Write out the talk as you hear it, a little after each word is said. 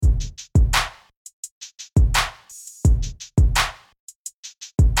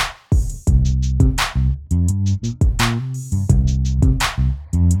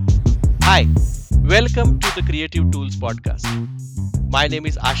Welcome to the Creative Tools Podcast. My name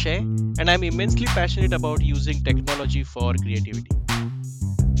is Ashay, and I'm immensely passionate about using technology for creativity.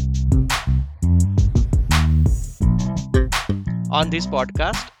 On this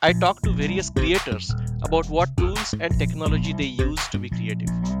podcast, I talk to various creators about what tools and technology they use to be creative.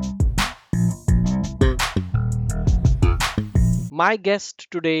 My guest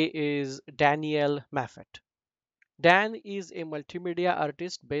today is Daniel Maffett. Dan is a multimedia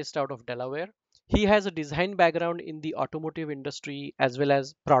artist based out of Delaware. He has a design background in the automotive industry as well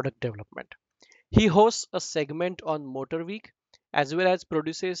as product development. He hosts a segment on Motor Week as well as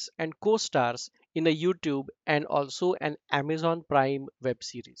produces and co stars in a YouTube and also an Amazon Prime web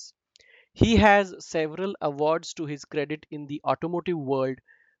series. He has several awards to his credit in the automotive world,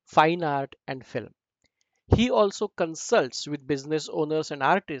 fine art, and film. He also consults with business owners and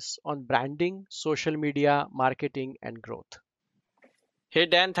artists on branding, social media, marketing, and growth. Hey,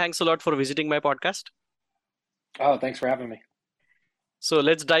 Dan, thanks a lot for visiting my podcast. Oh, thanks for having me. So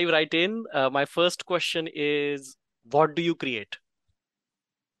let's dive right in. My first question is, what do you create?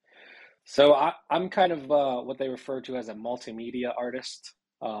 So I'm kind of what they refer to as a multimedia artist.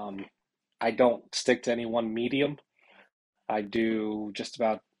 I don't stick to any one medium. I do just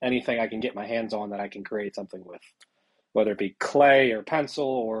about anything I can get my hands on that I can create something with, whether it be clay or pencil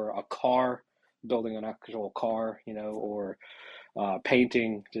or a car, building an actual car, or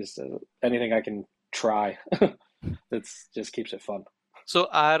painting, just anything I can try. That's just keeps it fun. So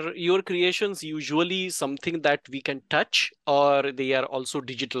are your creations usually something that we can touch, or they are also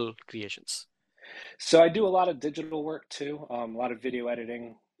digital creations? So I do a lot of digital work too, a lot of video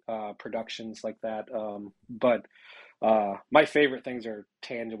editing, productions like that. But my favorite things are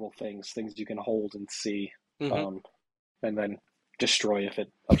tangible things, things you can hold and see, Mhm. um, and then destroy if it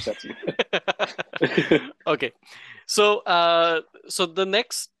upsets you. Okay. So, so the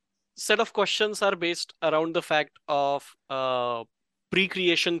next set of questions are based around the fact of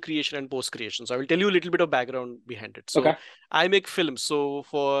pre-creation, creation, and post-creation. So I will tell you a little bit of background behind it. So Okay. I make films. So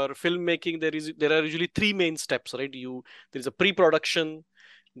for filmmaking, there are usually three main steps, right? There is a pre-production,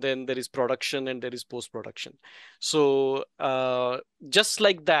 then there is production, and there is post-production. So just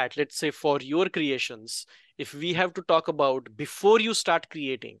like that, let's say for your creations, if we have to talk about before you start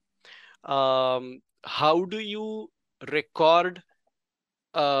creating, how do you record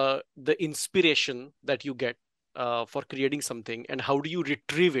the inspiration that you get for creating something, and how do you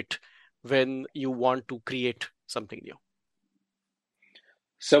retrieve it when you want to create something new?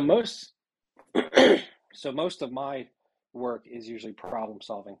 So most so most of my work is usually problem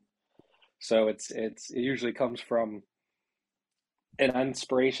solving. So it usually comes from an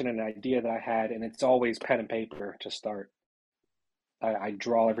inspiration and an idea that I had, and it's always pen and paper to start. I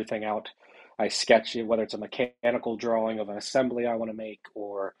draw everything out. I sketch it, whether it's a mechanical drawing of an assembly I want to make,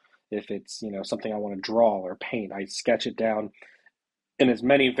 or if it's something I want to draw or paint. I sketch it down in as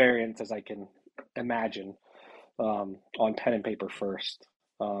many variants as I can imagine, on pen and paper first.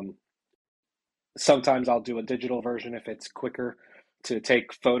 Um, Sometimes I'll do a digital version if it's quicker to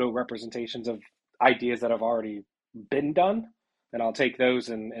take photo representations of ideas that have already been done, and I'll take those,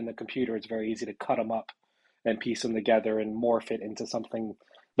 and in the computer it's very easy to cut them up and piece them together and morph it into something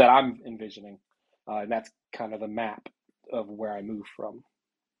that I'm envisioning. And that's kind of the map of where I move from.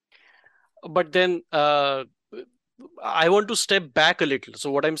 But then I want to step back a little. So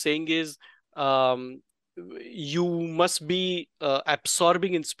what I'm saying is, um, you must be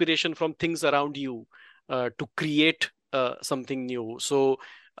absorbing inspiration from things around you to create something new. So,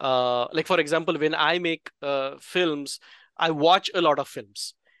 like for example, when I make films, I watch a lot of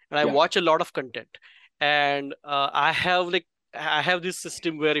films and I Yeah. watch a lot of content, and I have this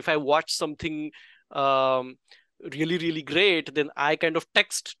system where if I watch something um, really great, then I kind of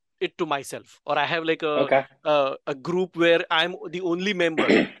text it to myself, or I have like Okay. a group where I'm the only member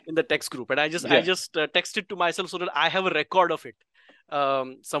in the text group, and I Yeah. just text it to myself so that I have a record of it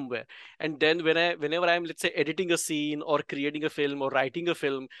somewhere. And then whenever I'm, let's say, editing a scene or creating a film or writing a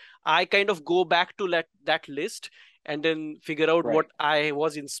film, I kind of go back to that list and then figure out what Right. I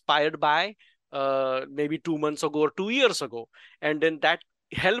was inspired by maybe 2 months ago or 2 years ago, and then that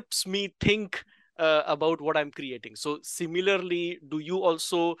helps me think about what I'm creating. So similarly, do you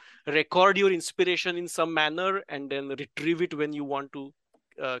also record your inspiration in some manner and then retrieve it when you want to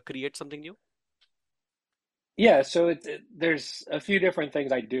create something new? Yeah. So there's a few different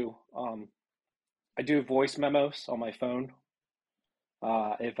things I do. I do voice memos on my phone.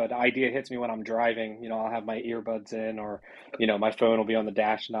 If an idea hits me when I'm driving, I'll have my earbuds in, or my phone will be on the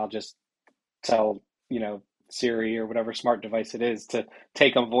dash, and I'll just tell Siri or whatever smart device it is to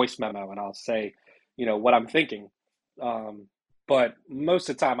take a voice memo, and I'll say what I'm thinking. Um, but most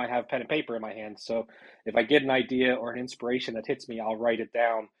of the time I have pen and paper in my hand. So if I get an idea or an inspiration that hits me, I'll write it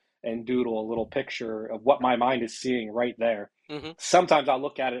down and doodle a little picture of what my mind is seeing right there. Hmm. Sometimes I'll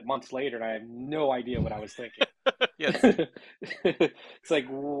look at it months later and I have no idea what I was thinking. Yes. It's like,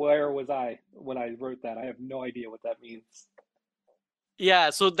 where was I when I wrote that? I have no idea what that means.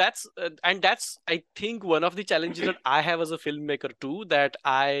 Yeah, so that's I think one of the challenges that I have as a filmmaker too, that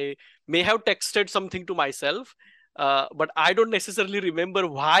I may have texted something to myself, but I don't necessarily remember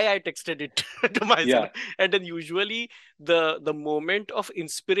why I texted it to myself. Yeah, And then usually the moment of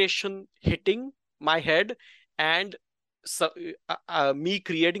inspiration hitting my head and so, me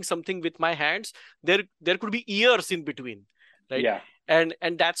creating something with my hands, there could be years in between, right? yeah, And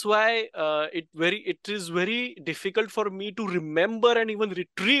that's why it is very difficult for me to remember and even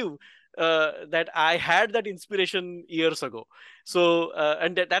retrieve that I had that inspiration years ago. So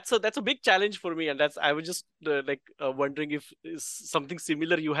and that's a big challenge for me, and that's I was just wondering if is something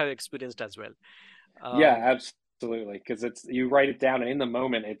similar you have experienced as well. yeah, um, absolutely. Because it's you write it down, and in the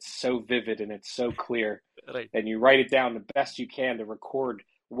moment, it's so vivid and it's so clear, right. and you write it down the best you can to record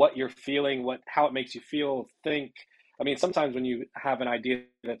what you're feeling, what how it makes you feel, think. I mean, sometimes when you have an idea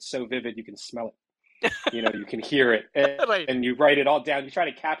that's so vivid, you can smell it. You can hear it, Right. and you write it all down. You try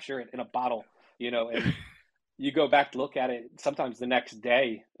to capture it in a bottle, and you go back to look at it sometimes the next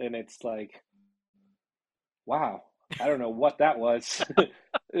day, and it's like, wow, I don't know what that was.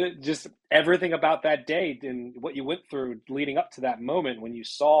 Just everything about that day and what you went through leading up to that moment when you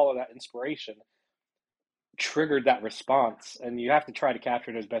saw that inspiration triggered that response, and you have to try to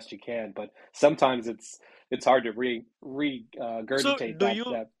capture it as best you can. But sometimes it's hard to So regurgitate do that you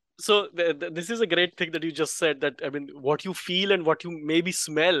that so this is a great thing that you just said, that I mean what you feel and what you maybe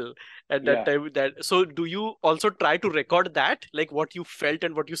smell at that Yeah. time. That so do you also try to record that, like what you felt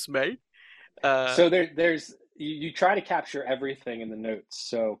and what you smelled? uh So there's you try to capture everything in the notes.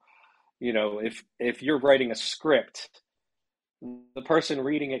 So if you're writing a script, the person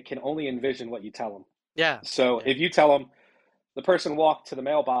reading it can only envision what you tell them. yeah, So yeah, if you tell them the person walked to the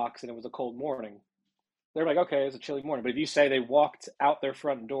mailbox and it was a cold morning, they're like, okay, it's a chilly morning. But if you say they walked out their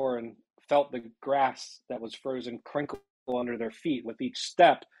front door and felt the grass that was frozen crinkle under their feet with each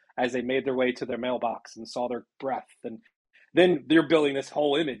step as they made their way to their mailbox and saw their breath, and then they're building this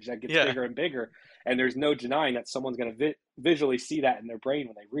whole image that gets yeah. bigger and bigger. And there's no denying that someone's going to visually see that in their brain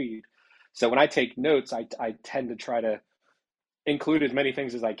when they read. So when I take notes, I tend to try to include as many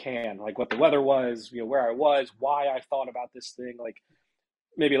things as I can, like what the weather was, where I was, why I thought about this thing, like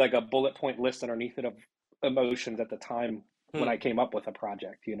maybe like a bullet point list underneath it of emotions at the time when I Hmm. came up with a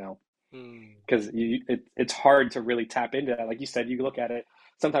project. Hmm. Because it's hard to really tap into that. Like you said, you look at it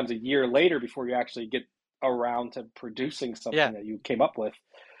sometimes a year later before you actually get around to producing Yeah. something that you came up with.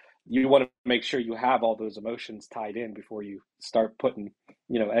 You want to make sure you have all those emotions tied in before you start putting,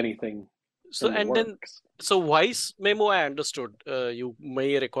 anything So in the and then works. so voice memo I understood, you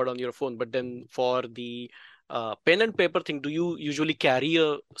may record on your phone, but then for the pen and paper thing, do you usually carry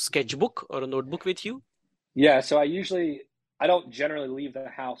a sketchbook or a notebook with you? Yeah, so I don't generally leave the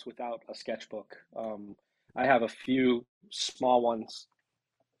house without a sketchbook. I have a few small ones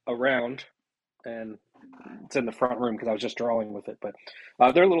around, and it's in the front room because I was just drawing with it. But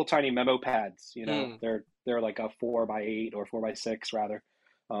they're little tiny memo pads. Hmm. They're like a 4x8 or 4x6 rather,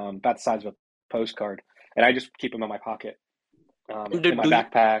 about the size of a postcard, and I just keep them in my pocket, And in then my do you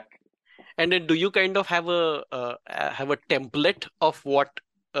backpack. And then do you kind of have a template of what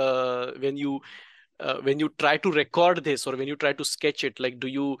when you try to record this or when you try to sketch it, like do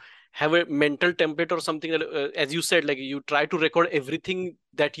you have a mental template or something that as you said, like you try to record everything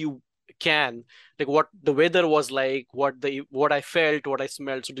that you can, like what the weather was like, what I felt, what I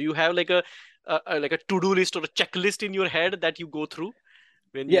smelled. So do you have like a to-do list or a checklist in your head that you go through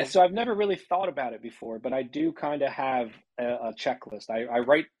when Yeah, you so I've never really thought about it before, but I do kind of have a checklist. I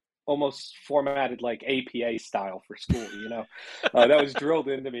write almost formatted like APA style for school, that was drilled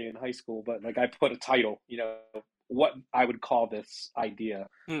into me in high school. But like I put a title, what I would call this idea.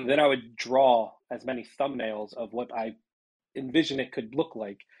 hmm, Then I would draw as many thumbnails of what I envision it could look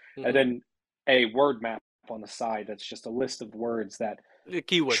like, and hmm, then a word map on the side that's just a list of words that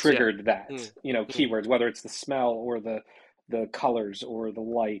keywords, yeah. triggered that, Hmm, hmm, keywords, whether it's the smell or the colors or the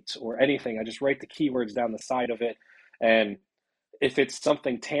light or anything. I just write the keywords down the side of it. And if it's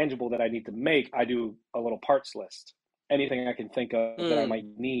something tangible that I need to make, I do a little parts list. Anything I can think of that I might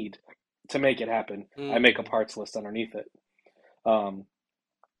hmm, need to make it happen, I make a hmm. parts list underneath it. Um,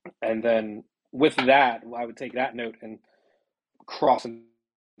 and then with that, I would take that note and cross into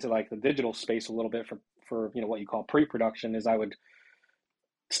like the digital space a little bit for what you call pre-production. Is I would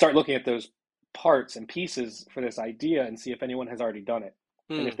start looking at those parts and pieces for this idea and see if anyone has already done it.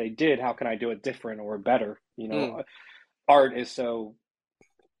 And if they did, how can I do it different or better? Art is so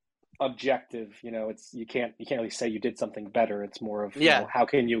objective, it's you can't really say you did something better. It's more of, Yeah. how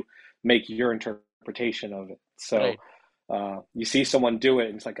can you make your interpretation of it? So Right. you see someone do it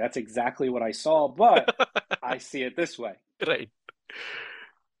and it's like, that's exactly what I saw, but I see it this way. Right.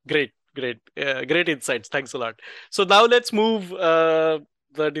 Great insights. Thanks a lot. So now let's move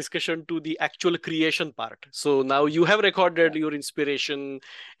the discussion to the actual creation part. So now you have recorded Yeah. your inspiration,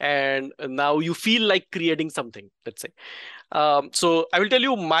 and now you feel like creating something, let's say. So I will tell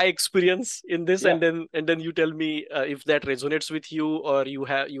you my experience in this, Yeah. and then you tell me if that resonates with you, or you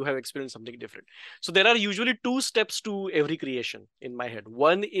have experienced something different. So there are usually two steps to every creation in my head.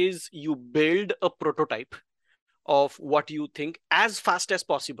 One is you build a prototype of what you think as fast as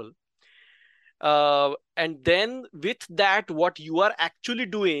possible. And then with that, what you are actually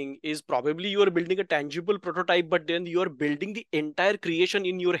doing is probably you are building a tangible prototype, but then you are building the entire creation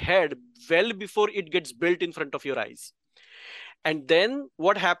in your head well before it gets built in front of your eyes. And then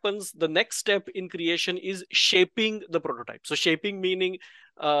what happens, the next step in creation is shaping the prototype. So shaping meaning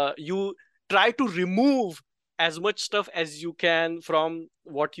you try to remove as much stuff as you can from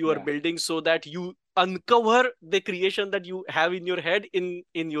what you are Yeah. building, so that you uncover the creation that you have in your head in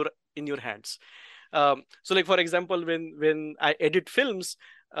your hands. So like for example, when I edit films,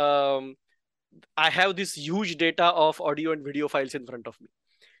 um, I have this huge data of audio and video files in front of me,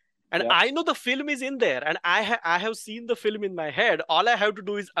 and Yep. I know the film is in there, and I have seen the film in my head. All I have to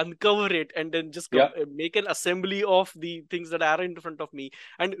do is uncover it, and then just Yep. make an assembly of the things that are in front of me,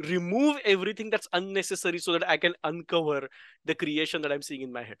 and remove everything that's unnecessary, so that I can uncover the creation that I'm seeing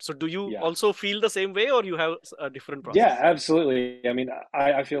in my head. So do you Yeah. also feel the same way, or you have a different Yeah, process? absolutely. I mean,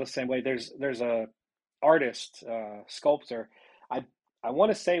 I feel the same way. There's a artist, sculptor. I I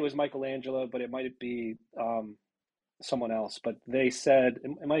want to say it was Michelangelo, but it might be someone else. But they said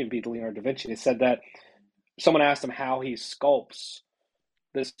it might even be Leonardo da Vinci. They said that someone asked him how he sculpts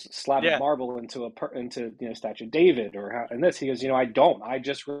this slab of Yeah. marble into statue of David or how and this. He goes, I don't. I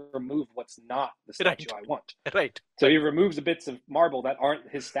just remove what's not the statue Right. I want. Right. So he Right. removes the bits of marble that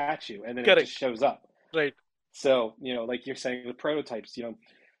aren't his statue, and then it just Correct. shows up. Right. So, like you're saying with prototypes,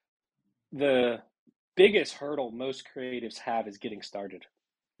 the biggest hurdle most creatives have is getting started.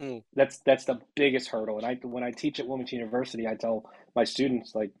 Mm. That's the biggest hurdle. And when I teach at Wilmington University, I tell my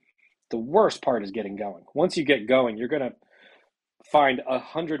students, like, the worst part is getting going. Once you get going, you're gonna find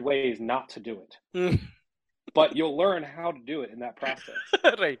 100 ways not to do it, Mm. but you'll learn how to do it in that process.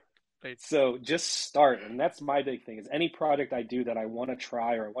 Right. Right. So just start, and that's my big thing. Is any project I do that I want to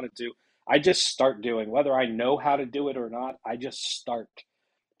try or I want to do, I just start doing. Whether I know how to do it or not, I just start.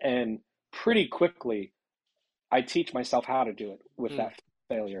 And pretty quickly, I teach myself how to do it with Mm. that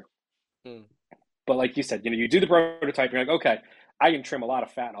failure. Mm. But like you said, you do the prototype, you're like, okay, I can trim a lot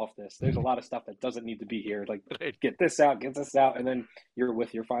of fat off this. There's a lot of stuff that doesn't need to be here. Like, Right. get this out, and then you're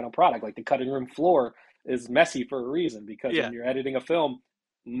with your final product. Like the cutting room floor is messy for a reason, because Yeah. when you're editing a film,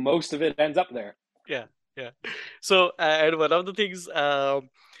 most of it ends up there. Yeah. Yeah. So, and one of the things, uh,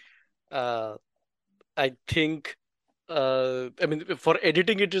 I think, I mean, for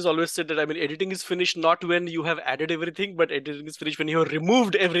editing, it is always said that, I mean, editing is finished not when you have added everything, but editing is finished when you have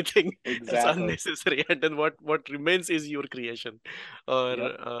removed everything that's Exactly. unnecessary, and then what remains is your creation, or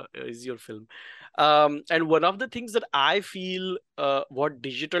Yep. is your film. And one of the things that I feel, what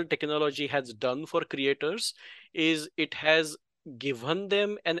digital technology has done for creators is it has given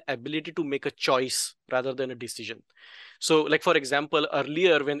them an ability to make a choice rather than a decision. So, like for example,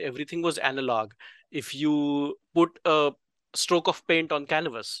 earlier when everything was analog, if you put a stroke of paint on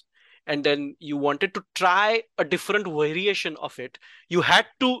canvas and then you wanted to try a different variation of it, you had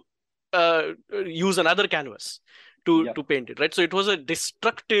to use another canvas Yep. to paint it, right? So it was a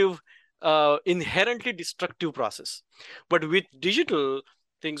destructive, inherently destructive process. But with digital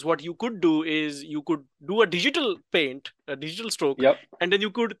things, what you could do is you could do a digital paint, a digital stroke, Yep. and then you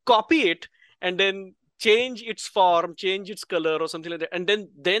could copy it and then change its form, change its color, or something like that. And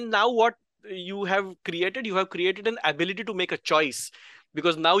then now what you have created an ability to make a choice,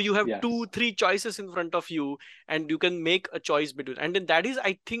 because now you have Yes. 2 3 choices in front of you, and you can make a choice between. And then that is,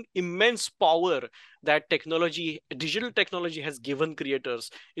 I think, immense power that digital technology has given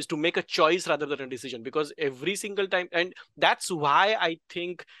creators, is to make a choice rather than a decision. Because every single time, and that's why I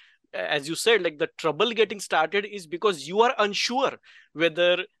think, as you said, like, the trouble getting started is because you are unsure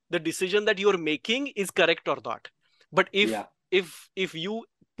whether the decision that you're making is correct or not. But Yeah. if you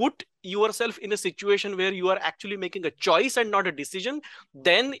put yourself in a situation where you are actually making a choice and not a decision,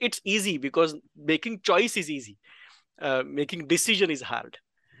 then it's easy, because making choice is easy. Making decision is hard.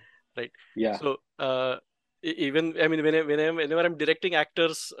 right? Yeah. So even I mean whenever I'm directing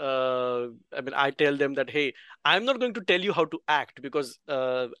actors, I mean I tell them that, hey, I'm not going to tell you how to act, because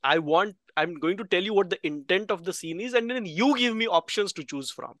I'm going to tell you what the intent of the scene is, and then you give me options to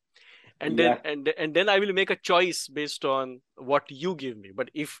choose from, and then Yeah. and then I will make a choice based on what you give me. But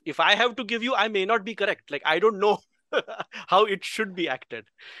if I have to give you, I may not be correct. Like, I don't know how it should be acted.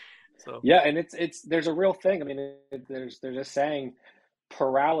 So Yeah, and it's there's a real thing. I mean, there's a saying,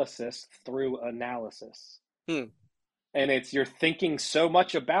 paralysis through analysis. hmm. And it's you're thinking so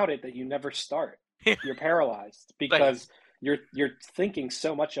much about it that you never start. You're paralyzed Right, because you're thinking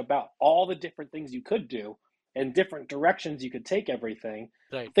so much about all the different things you could do and different directions you could take everything,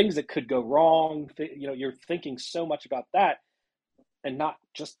 right. things that could go wrong. You're thinking so much about that and not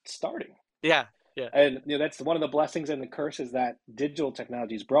just starting. Yeah, yeah. And that's one of the blessings and the curses that digital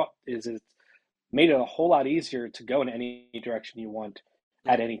technologies brought is it's made it a whole lot easier to go in any direction you want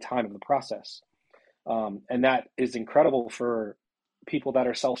Hmm, at any time of the process. And that is incredible for people that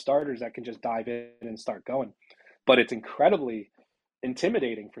are self starters that can just dive in and start going. But it's incredibly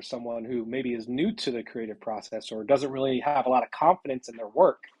intimidating for someone who maybe is new to the creative process or doesn't really have a lot of confidence in their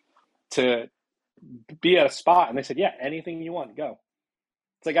work to be at a spot and they said, yeah, anything you want, go.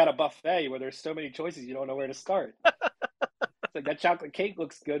 It's like at a buffet where there's so many choices you don't know where to start. It's like that chocolate cake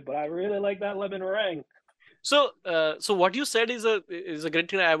looks good, but I really like that lemon meringue. so what you said is a great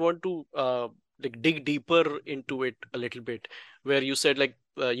thing. I want to like dig deeper into it a little bit, where you said, like,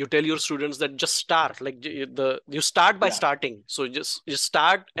 you tell your students that just start, like, you start by Yeah, starting. So just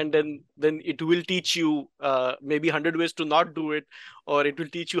start, and then it will teach you maybe 100 ways to not do it, or it will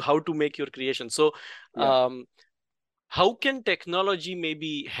teach you how to make your creation. So yeah. um, how can technology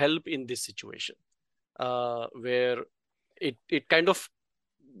maybe help in this situation, where it kind of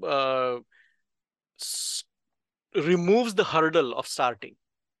uh, s- removes the hurdle of starting?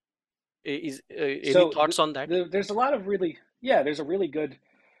 Is any So thoughts on that? there's a lot of really, yeah, there's a really good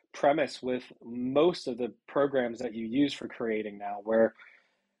premise with most of the programs that you use for creating now, where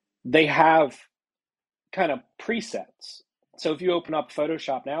they have kind of presets. So if you open up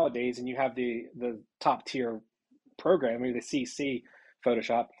Photoshop nowadays and you have the top tier program, or the CC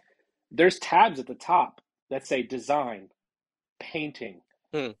Photoshop, there's tabs at the top that say design, painting,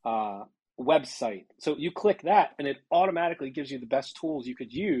 Hmm. uh, website. So you click that, and it automatically gives you the best tools you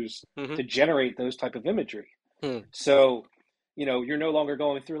could use Hmm. to generate those type of imagery. Hmm. So, you're no longer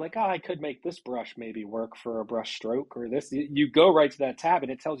going through like, oh, I could make this brush maybe work for a brush stroke or this. You go right to that tab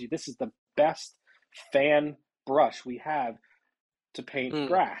and it tells you this is the best fan brush we have to paint Hmm.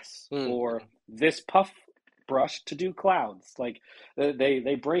 grass, Hmm. or this puff brush to do clouds. Like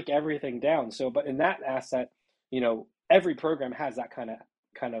they break everything down. So, but in that asset, every program has that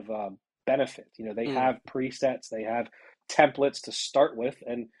kind of benefit. They Hmm. have presets, they have templates to start with,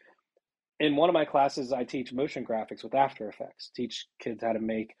 and in one of my classes, I teach motion graphics with After Effects, teach kids how to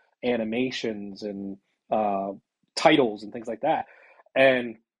make animations and uh, titles and things like that.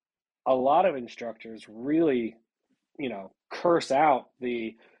 And a lot of instructors really, curse out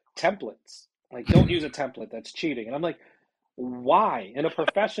the templates. Like, don't use a template, that's cheating. And I'm like, why? In a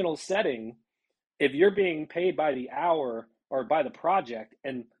professional setting, if you're being paid by the hour or by the project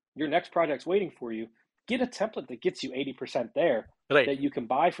and your next project's waiting for you, get a template that gets you 80% there Right. that you can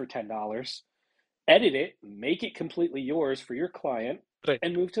buy for $10, edit it, make it completely yours for your client, Right.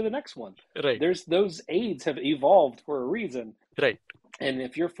 and move to the next one. Right. There's those aids have evolved for a reason. Right. And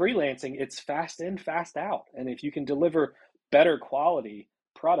if you're freelancing, it's fast in, fast out. And if you can deliver better quality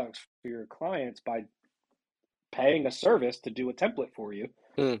products for your clients by paying a service to do a template for you,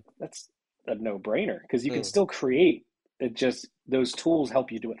 Hmm. that's a no-brainer because you can Hmm. still create. It just those tools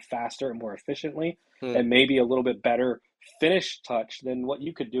help you do it faster and more efficiently Hmm. and maybe a little bit better finish touch than what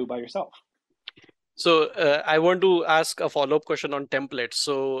you could do by yourself. So I want to ask a follow-up question on templates.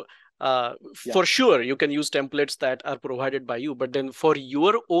 So Yeah. for sure, you can use templates that are provided by you, but then for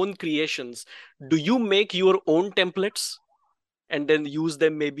your own creations, do you make your own templates and then use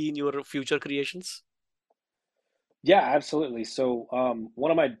them maybe in your future creations? Yeah, absolutely. So,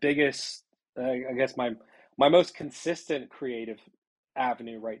 one of my biggest, I guess my most consistent creative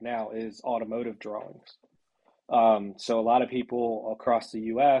avenue right now is automotive drawings. So a lot of people across the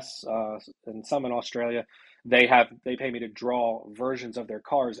U.S. And some in Australia, they pay me to draw versions of their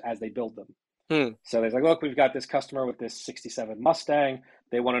cars as they build them. Hmm. So they're like, look, we've got this customer with this '67 Mustang.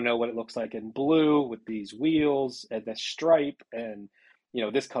 They want to know what it looks like in blue with these wheels and this stripe and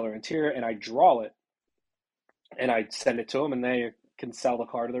this color interior, and I draw it and I send it to them, and they can sell the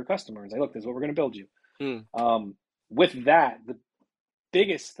car to their customers. And say, look, this is what we're going to build you. Hmm. Um, with that, the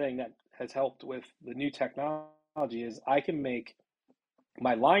biggest thing that has helped with the new technology is I can make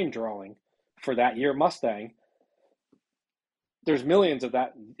my line drawing for that year Mustang, there's millions of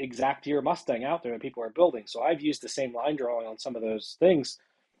that exact year Mustang out there that people are building. So I've used the same line drawing on some of those things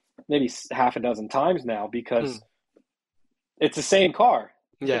maybe half a dozen times now Hmm. because it's the same car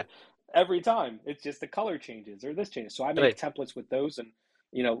Yeah. every time. It's just the color changes or this changes. So I make Right. templates with those, and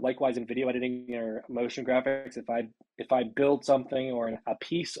likewise in video editing or motion graphics, if I build something or a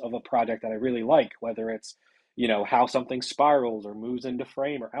piece of a project that I really like, whether it's how something spirals or moves into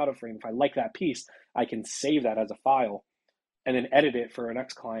frame or out of frame, if I like that piece, I can save that as a file and then edit it for a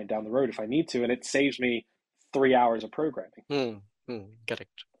next client down the road if I need to, and it saves me 3 hours of programming. Hmm. Hmm.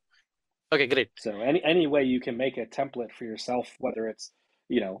 Correct. Okay, great. So any way you can make a template for yourself, whether it's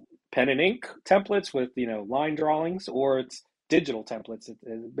pen and ink templates with line drawings, or it's digital templates, it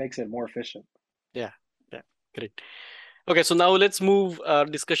makes it more efficient. Yeah. Yeah. Great. Okay, so now let's move our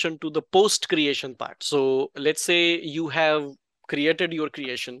discussion to the post creation part. So let's say you have created your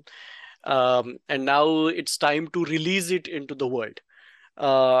creation, and now it's time to release it into the world.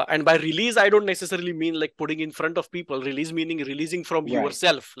 And by release, I don't necessarily mean like putting in front of people. Release meaning releasing from Right.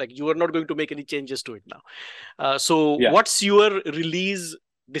 yourself. Like you are not going to make any changes to it now. So Yeah. what's your release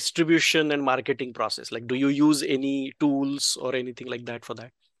distribution and marketing process? Like, do you use any tools or anything like that for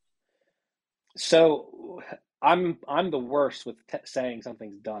that? So I'm the worst with saying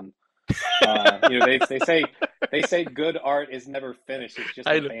something's done. They say good art is never finished; it's just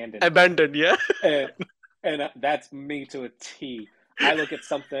I know. abandoned. Abandoned, yeah. And that's me to a T. I look at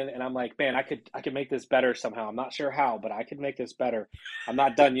something and I'm like, man, I could make this better somehow. I'm not sure how, but I could make this better. I'm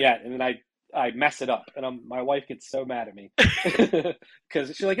not done yet, and then I mess it up, and my wife gets so mad at me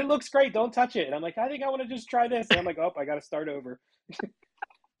because she's like, it looks great, don't touch it, and I'm like, I think I want to just try this, and I'm like, oh, I got to start over.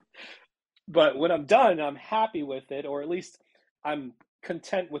 But when I'm done, I'm happy with it, or at least I'm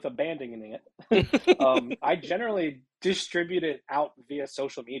content with abandoning it. I generally distribute it out via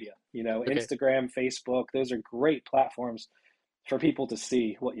social media, Okay. Instagram, Facebook. Those are great platforms for people to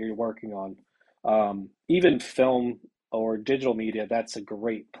see what you're working on. Even film or digital media, that's a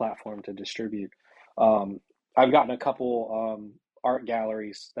great platform to distribute. Um, I've gotten a couple art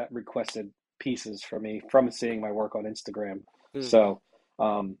galleries that requested pieces for me from seeing my work on Instagram. Hmm. So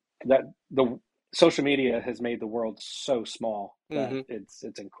that the social media has made the world so small that Hmm. it's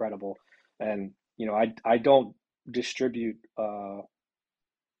incredible. And I don't distribute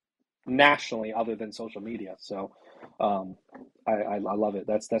nationally other than social media. So I love it.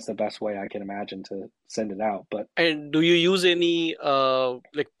 That's the best way I can imagine to send it out. But And do you use any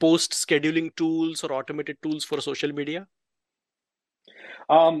like post scheduling tools or automated tools for social media?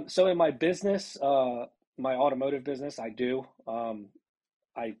 so in my business, my automotive business, I do.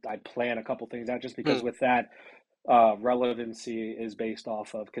 I plan a couple things out just because Hmm. with that, relevancy is based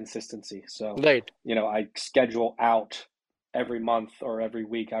off of consistency. So, Right. I schedule out every month or every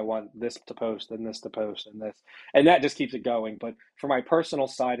week. I want this to post and this to post and this, and that just keeps it going. But for my personal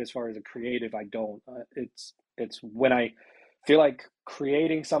side, as far as a creative, I don't. It's when I feel like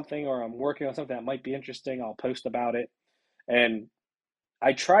creating something or I'm working on something that might be interesting, I'll post about it. And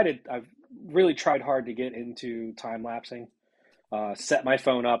I've really tried hard to get into time lapsing, set my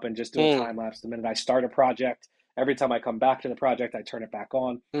phone up and just do a Hmm. time lapse the minute I start a project. Every time I come back to the project, I turn it back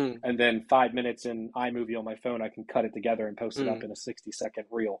on. Hmm. And then 5 minutes in iMovie on my phone, I can cut it together and post it up Hmm. in a 60-second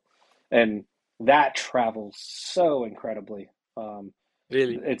reel. And that travels so incredibly. Um,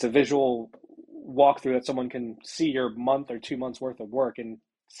 Really? it's a visual walkthrough that someone can see your month or 2 months worth of work in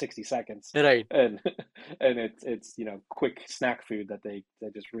 60 seconds. Right. And and it's quick snack food that they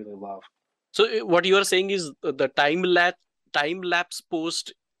just really love. So what you are saying is the time lapse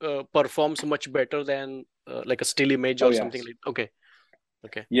post performs much better than like a still image Oh or something yes. like. Okay.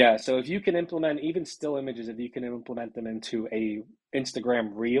 Okay. Yeah, so if you can implement even still images, if you can implement them into a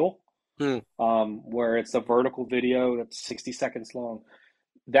Instagram reel, Hmm. where it's a vertical video that's 60 seconds long,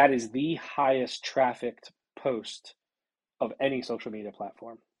 that is the highest trafficked post of any social media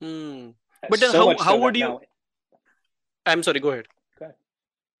platform. Hmm. But then So much how so would that you? now, I'm sorry. Go ahead. okay,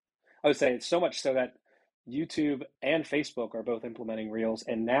 I would say it's so much so that YouTube and Facebook are both implementing reels,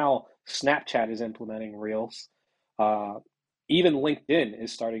 and now Snapchat is implementing reels. Uh, Even LinkedIn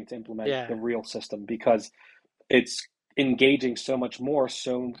is starting to implement the Yeah. reel system because it's engaging so much more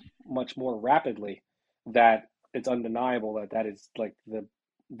rapidly that it's undeniable that that is like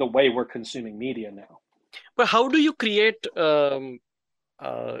the way we're consuming media now. But how do you create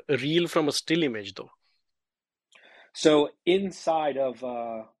a reel from a still image though? So inside of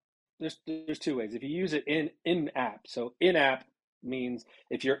there's two ways. If you use it in app, so in app means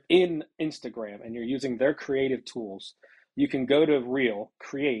if you're in Instagram and you're using their creative tools, you can go to Reel,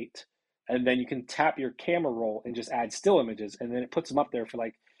 create, and then you can tap your camera roll and just add still images, and then it puts them up there for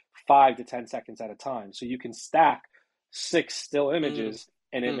like 5 to 10 seconds at a time. So you can stack 6 still mm, images,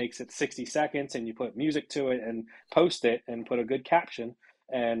 and it mm, makes it 60 seconds, and you put music to it and post it and put a good caption,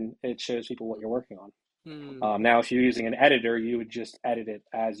 and it shows people what you're working on. mm, Now, if you're using an editor, you would just edit it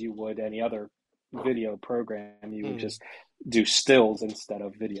as you would any other video program. You would mm, just do stills instead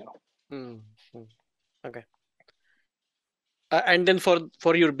of video. mm, mm. Okay. And then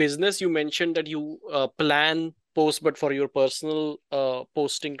for your business, you mentioned that you plan post, but for your personal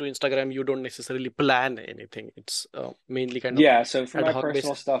posting to Instagram, you don't necessarily plan anything. It's mainly kind of Yeah, so for ad my hoc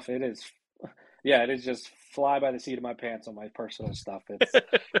personal basis. stuff, yeah, it is just fly by the seat of my pants on my personal stuff. It's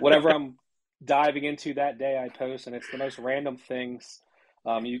whatever I'm diving into that day I post, and it's the most random things.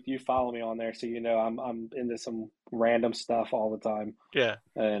 You follow me on there, so you know I'm into some random stuff all the time. Yeah.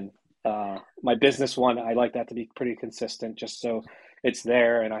 And my business one, I like that to be pretty consistent, just so it's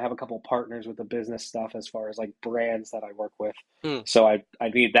there. And I have a couple partners with the business stuff as far as like brands that I work with, Mm. so I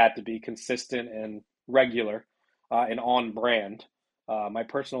need that to be consistent and regular, and on brand. My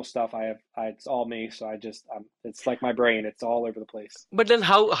personal stuff, it's all me, so it's like my brain, it's all over the place. But then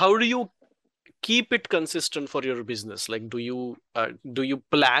how do you keep it consistent for your business? Like, do you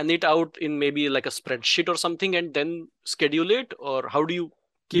plan it out in maybe like a spreadsheet or something and then schedule it, or how do you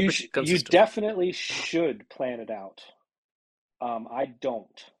keep it You consistent? definitely should plan it out. I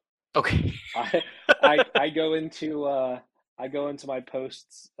don't. Okay. I I go into my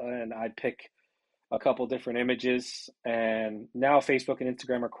posts, and I pick a couple different images, and now Facebook and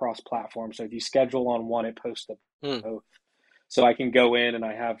Instagram are cross-platform. So if you schedule on one, it posts to Mm, both. So I can go in and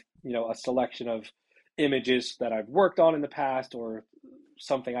I have, a selection of images that I've worked on in the past, or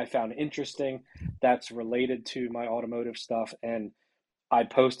something I found interesting that's related to my automotive stuff, and I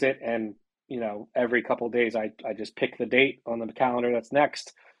post it, and every couple of days I just pick the date on the calendar that's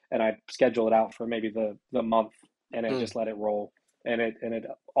next, and I schedule it out for maybe the month, and I mm, just let it roll, and it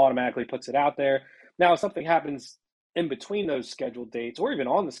automatically puts it out there. Now, if something happens in between those scheduled dates, or even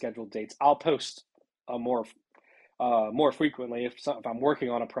on the scheduled dates, I'll post more frequently. If I'm working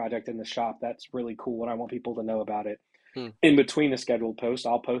on a project in the shop that's really cool and I want people to know about it, mm. in between the scheduled posts,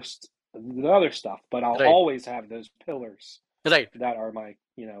 I'll post the other stuff, but I'll Right. always have those pillars Right. that are my,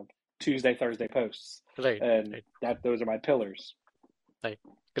 Tuesday, Thursday posts, Right. and Right. that those are my pillars. Right.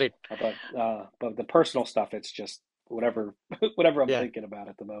 Great. But the personal stuff, it's just whatever whatever I'm Yeah. thinking about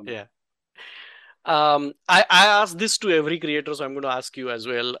at the moment. Yeah. I ask this to every creator, so I'm going to ask you as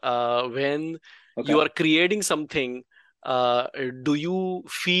well. When you Okay. are creating something, uh, do you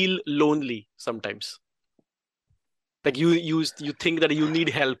feel lonely sometimes? Like you think that you need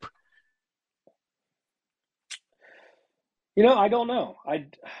help. I don't know.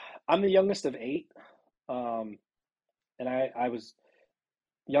 I'm the youngest of eight, um, and I was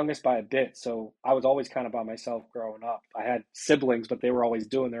youngest by a bit, so I was always kind of by myself growing up. I had siblings, but they were always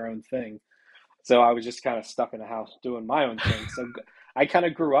doing their own thing. So I was just kind of stuck in the house doing my own thing. So I kind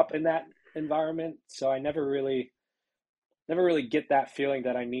of grew up in that environment. So I never really get that feeling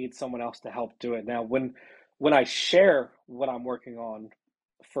that I need someone else to help do it. Now, when I share what I'm working on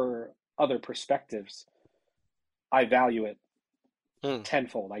for other perspectives, I value it Hmm,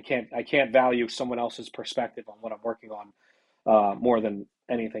 tenfold. I can't value someone else's perspective on what I'm working on more than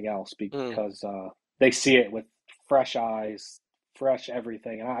anything else, hmm, because they see it with fresh eyes, fresh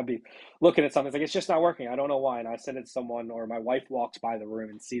everything. And I'd be looking at something, it's like, it's just not working. I don't know why. And I send it to someone, or my wife walks by the room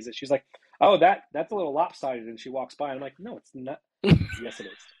and sees it. She's like, "Oh, that's a little lopsided." And she walks by, and I'm like, "No, it's not." Yes, it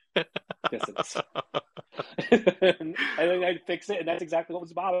is. Yes, it is. And then I fix it, and that's exactly what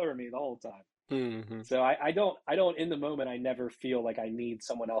was bothering me the whole time. hmm, hmm, So I don't in the moment, I never feel like I need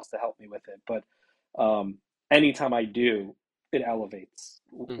someone else to help me with it. But anytime I do, it elevates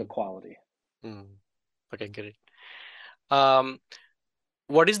the hmm, quality. hmm. Okay, great. Um,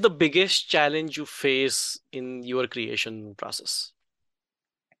 what is the biggest challenge you face in your creation process?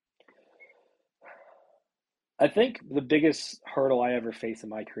 I think the biggest hurdle I ever face in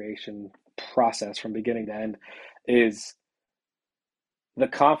my creation process from beginning to end is the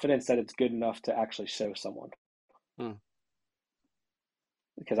confidence that it's good enough to actually show someone. Hmm,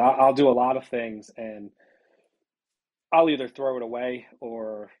 Because I'll do a lot of things, and I'll either throw it away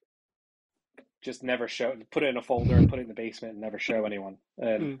or just never show, put it in a folder and put it in the basement and never show anyone.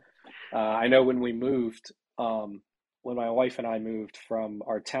 And hmm, I know when my wife and I moved from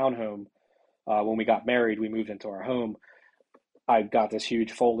our townhome, when we got married, we moved into our home. I got this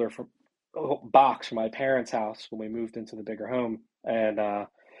huge folder from box from my parents' house when we moved into the bigger home, and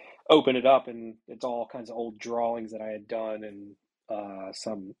open it up, and it's all kinds of old drawings that I had done, and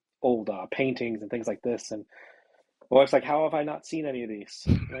some old paintings and things like this. And Well, it's like, how have I not seen any of these?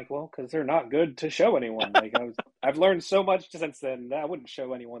 I'm like, well, because they're not good to show anyone. Like I've learned so much since then that I wouldn't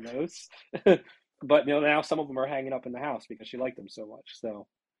show anyone those. But now some of them are hanging up in the house because she liked them so much. So,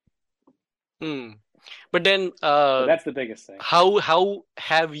 Hmm. But then, but that's the biggest thing. how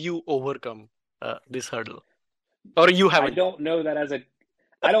have you overcome this hurdle, or you I haven't? don't know that as a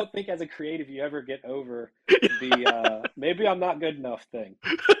I don't think as a creative you ever get over the maybe I'm not good enough thing.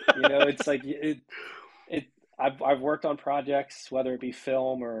 It's like it I've worked on projects, whether it be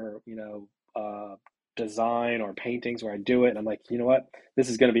film or, design or paintings, where I do it and I'm like, you know what? This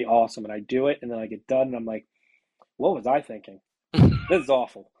is gonna be awesome. And I do it and then I get done and I'm like, what was I thinking? This is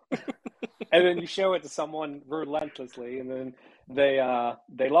awful. And then you show it to someone relentlessly, and then they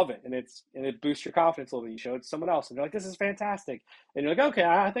love it, and it boosts your confidence a little bit. You show it to someone else, and they're like, "This is fantastic," and you're like, "Okay,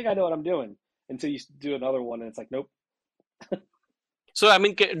 I think I know what I'm doing." Until you do another one, and it's like, "Nope." So, I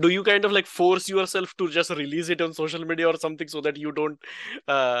mean, do you kind of like force yourself to just release it on social media or something so that you don't,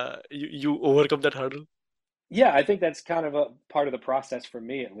 you overcome that hurdle? Yeah, I think that's kind of a part of the process for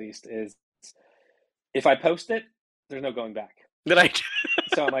me, at least, is if I post it, there's no going back. Right.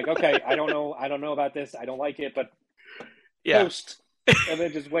 So I'm like, okay, I don't know about this, I don't like it, but Yeah. post, and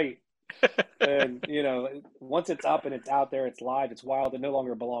then just wait. And once it's up and it's out there, it's live, it's wild, it no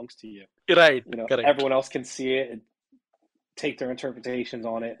longer belongs to you. Right. Correct. Everyone else can see it and take their interpretations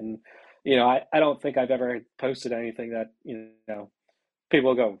on it. And I don't think I've ever posted anything that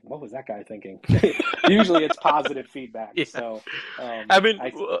people go, what was that guy thinking? Usually it's positive feedback. Yeah. So I mean,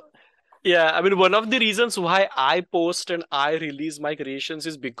 I yeah, I mean, one of the reasons why I post and I release my creations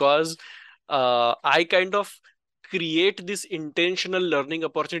is because I kind of create this intentional learning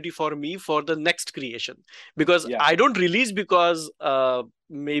opportunity for me for the next creation. Because yeah, I don't release because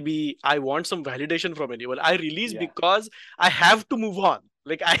maybe I want some validation from anyone. I release yeah, because I have to move on.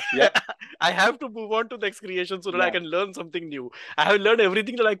 Like I, yep, I have to move on to the next creation so that I yeah, can learn something new. I have learned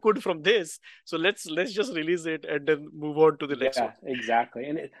everything that I could from this, so let's just release it and then move on to the next one. yeah, exactly.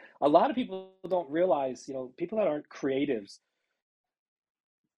 And a lot of people don't realize, people that aren't creatives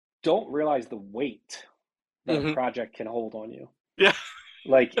don't realize the weight that a Hmm. project can hold on you. Yeah.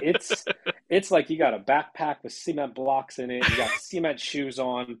 Like it's like you got a backpack with cement blocks in it, you got cement shoes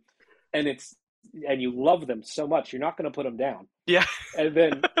on, and you love them so much, you're not going to put them down. Yeah. And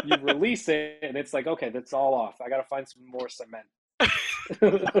then you release it, and it's like, okay, that's all off. I got to find some more cement.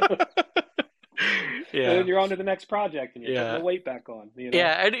 And Yeah. then you're on to the next project, and you're putting the Yeah. weight back on. You know?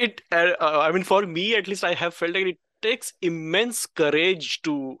 Yeah. And I mean, for me, at least I have felt like it takes immense courage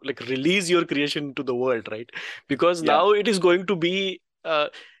to like release your creation to the world, right? Because Yeah, now it is going to be,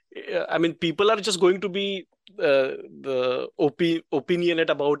 I mean, people are just going to be the opinionate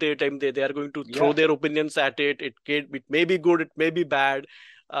about it, and they are going to throw yeah, their opinions at it. It may be good, it may be bad.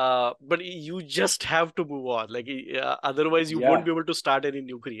 But you just have to move on. Like otherwise, you won't yeah, be able to start any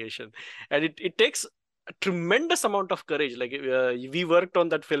new creation, and it takes a tremendous amount of courage. Like we worked on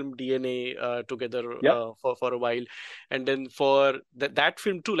that film DNA together yep, for a while, and then for that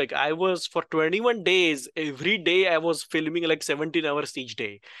film too. Like I was for 21 days, every day I was filming like 17 hours each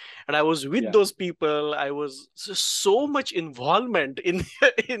day, and I was with yeah, those people. I was so much involvement in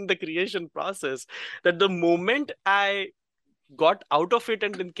in the creation process that the moment I got out of it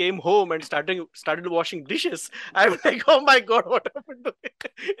and then came home and started washing dishes, I was like, oh my god, what happened to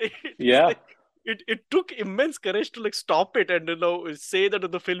it? It is yeah, like it took immense courage to like stop it and say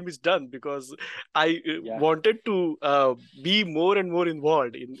that the film is done, because I yeah, wanted to be more and more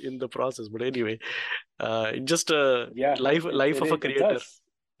involved in the process. But anyway, just a yeah. life of a It creator. does.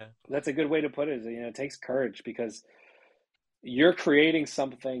 Yeah. That's a good way to put it. Is it takes courage because you're creating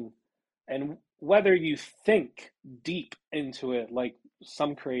something, and whether you think deep into it like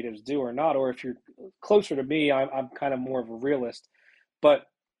some creatives do or not, or if you're closer to me, I'm kind of more of a realist. But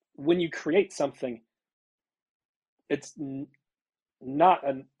when you create something, it's not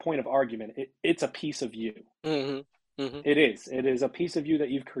a point of argument. It's a piece of you. Hmm. Hmm. It is a piece of you that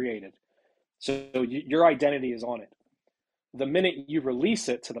you've created, so your identity is on it. The minute you release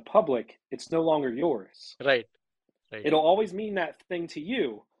it to the public, it's no longer yours. Right. Right. It'll always mean that thing to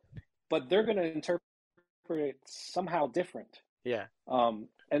you, but they're going to interpret it somehow different. Yeah. And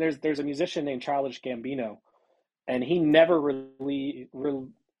there's a musician named Childish Gambino, and he never really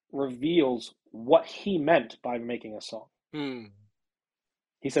reveals what he meant by making a song. Hmm.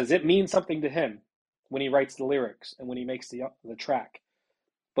 He says it means something to him when he writes the lyrics and when he makes the track,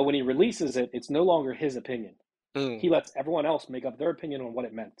 but when he releases it, it's no longer his opinion. Hmm. He lets everyone else make up their opinion on what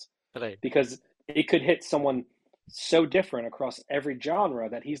it meant, Right. because it could hit someone so different across every genre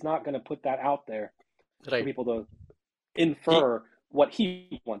that he's not going to put that out there for Right. people to He infer what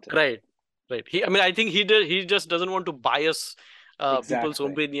he wanted. Right. Right. I mean, I think he just doesn't want to bias people's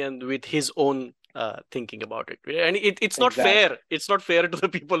Exactly. opinion with his own thinking about it. And it's not Exactly. fair. It's not fair to the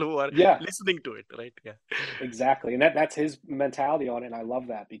people who are Yeah, listening to it, right? Yeah. exactly. And that's his mentality on it. And I love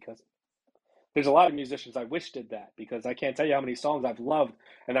that because there's a lot of musicians I wish did that because I can't tell you how many songs I've loved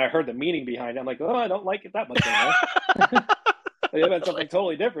and then I heard the meaning behind it. I'm like, oh, I don't like it that much anymore. They meant something Right.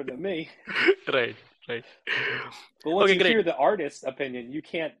 totally different than me. Right. Right. But once Okay, you great. hear the artist's opinion, you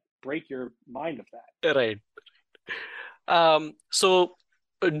can't break your mind of that. Right. So,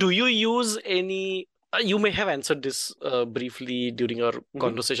 do you use any? You may have answered this briefly during our Hmm.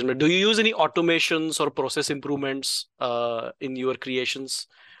 conversation, but do you use any automations or process improvements in your creations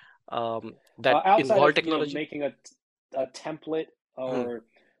that Outside involve of technology? making a template Hmm. or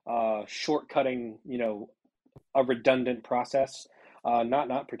shortcutting a redundant process,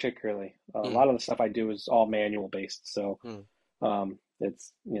 not particularly. A Hmm. lot of the stuff I do is all manual based, so Hmm.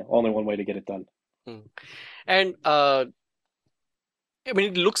 it's only one way to get it done. Hmm. And I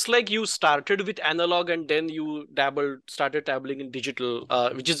mean, it looks like you started with analog and then you started dabbling in digital,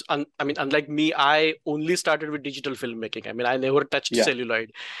 which is, I mean, unlike me, I only started with digital filmmaking. I mean, I never touched Yeah,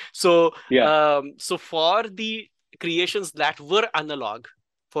 celluloid. So, yeah. so for the creations that were analog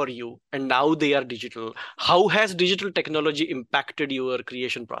for you and now they are digital, how has digital technology impacted your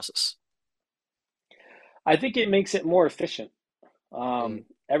creation process? I think it makes it more efficient. Mm,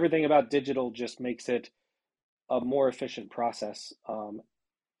 Everything about digital just makes it a more efficient process.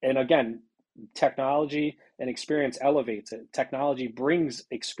 And again, technology and experience elevates it. Technology brings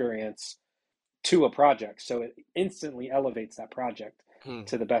experience to a project, so it instantly elevates that project mm,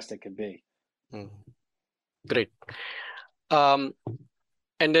 to the best it could be. mm. Great. Um,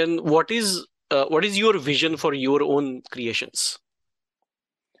 and then what is your vision for your own creations?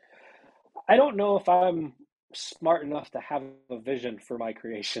 I don't know if I'm smart enough to have a vision for my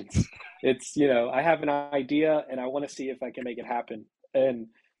creations. It's, I have an idea and I want to see if I can make it happen. And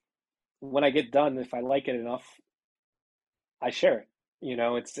when I get done, if I like it enough, I share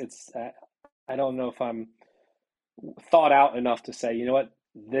it. I don't know if I'm thought out enough to say, you know what,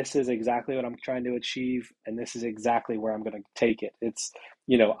 this is exactly what I'm trying to achieve, and this is exactly where I'm going to take it. It's,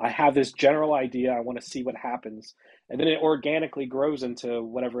 I have this general idea. I want to see what happens, and then it organically grows into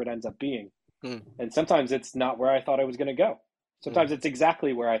whatever it ends up being. Mm, And sometimes it's not where I thought I was going to go. mm, Sometimes it's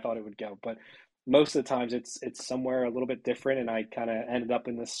exactly where I thought it would go, but most of the times it's somewhere a little bit different, and I kind of ended up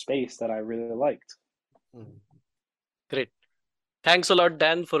in this space that I really liked. mm. Great. Thanks a lot,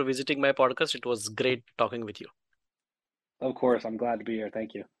 Dan, for visiting my podcast. It was great talking with you. Of course, I'm glad to be here.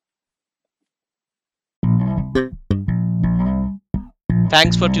 Thank you.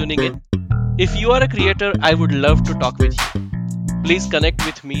 Thanks for tuning in. If you are a creator, I would love to talk with you. Please connect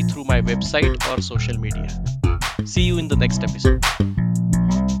with me through my website or social media. See you in the next episode.